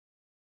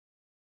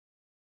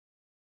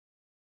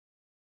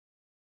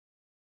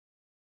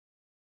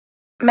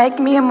Make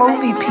me a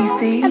movie,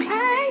 PC.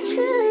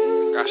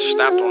 Got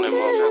snapped on that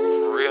motherfucker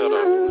for real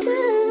though.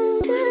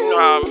 You know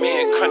how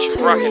me and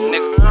country rockin'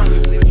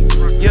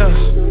 nigga.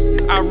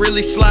 Yeah, I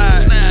really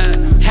slide.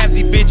 Half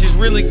these bitches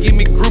really give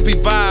me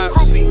groupie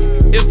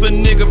vibes. If a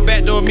nigga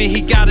backdoor me,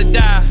 he gotta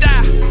die.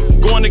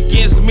 Going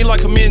against me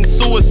like committing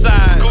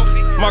suicide.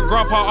 My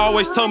grandpa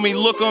always told me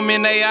look them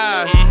in they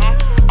eyes.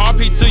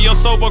 RP to your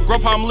sober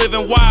grandpa, I'm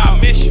living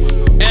wild.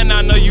 And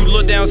I know you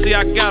look down, see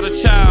I got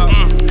a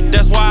child.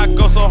 That's why I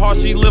go so hard,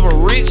 she live a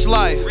rich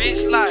life.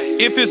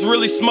 If it's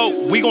really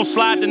smoke, we gon'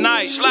 slide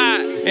tonight.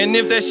 And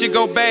if that shit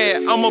go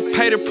bad, I'ma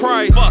pay the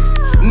price.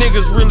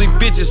 Niggas really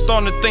bitches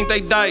starting to think they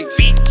dice.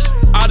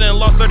 I done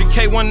lost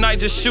 30K one night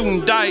just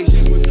shooting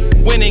dice.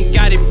 Went and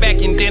got it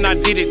back and then I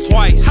did it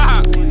twice.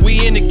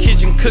 We in the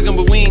kitchen cooking,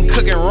 but we ain't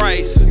cooking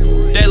rice.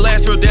 That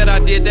last drill that I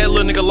did, that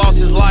little nigga lost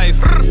his life.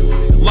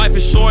 Life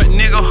is short,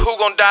 nigga, who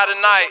gon' die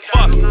tonight?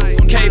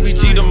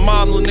 Kbg the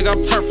model, nigga,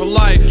 I'm turned for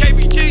life.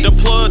 The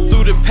plug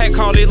through the pack,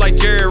 called it like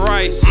Jerry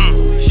Rice.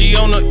 She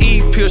on the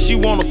E pill, she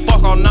wanna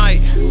fuck all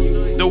night.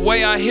 The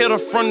way I hit her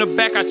from the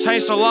back, I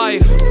changed her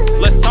life.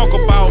 Let's talk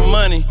about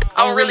money,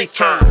 I'm really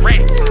turned.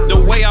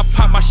 The way I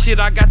pop my shit,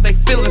 I got they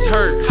feelings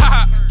hurt.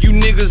 You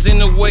niggas in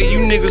the way, you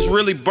niggas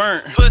really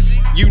burnt.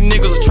 You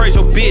niggas will trade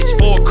your bitch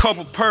for a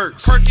couple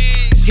perks.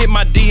 Hit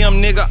my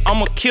DM, nigga,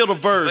 I'ma kill the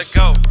verse.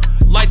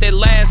 Like that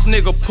last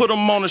nigga, put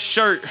him on a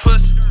shirt.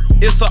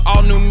 It's an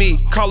all new me,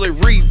 call it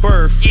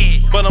rebirth.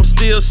 But I'm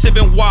still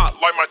sipping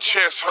wop Like my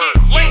chest hurt.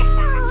 Yeah,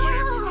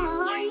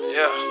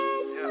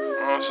 you know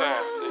what I'm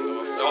saying?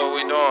 That's what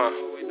we doing.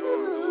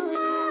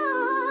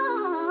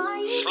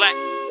 Slack.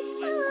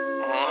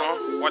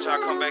 Watch how I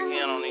come back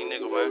in on these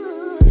niggas, man.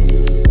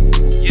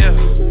 Yeah.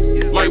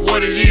 like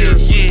what it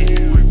is.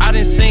 I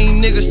done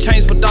seen niggas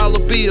change for dollar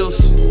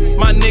bills.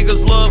 My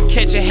niggas love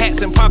catching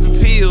hats and popping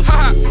pills.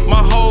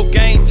 My whole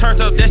game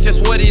turned up, that's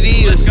just what it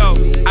is.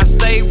 I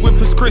stayed with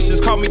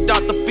prescriptions, call me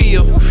Dr.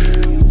 Phil.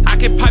 I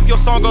can pipe your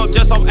song up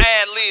just off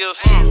ad-libs.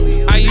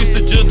 I used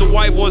to judge the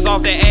white boys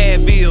off that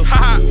Advil.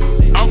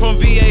 I'm from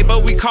VA,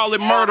 but we call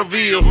it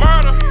Murderville.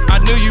 I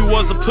knew you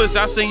was a pussy,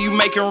 I seen you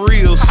making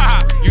reels.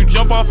 You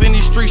jump off in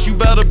these streets, you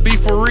better be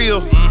for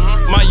real.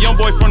 My young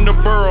boy from the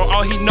borough,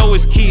 all he know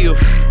is kill.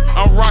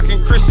 I'm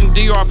rocking Christian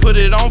Dior, I put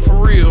it on for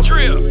real.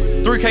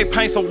 3K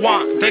paints a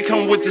walk, they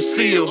come with the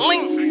seal.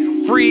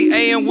 Free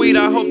A and weed,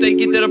 I hope they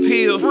get that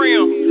appeal.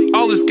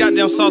 All this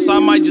goddamn sauce, I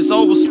might just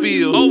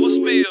overspill.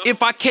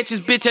 If I catch his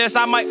bitch ass,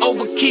 I might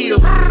overkill.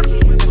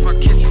 If I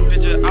catch his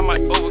bitch ass, I might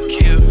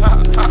overkill.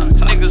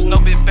 Niggas know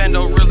Big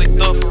Bando really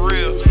thug for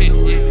real.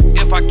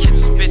 If I catch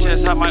his bitch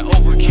ass, I might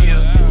overkill.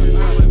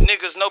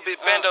 Niggas know Big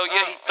Bando,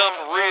 yeah, he thug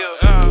for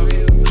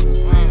real.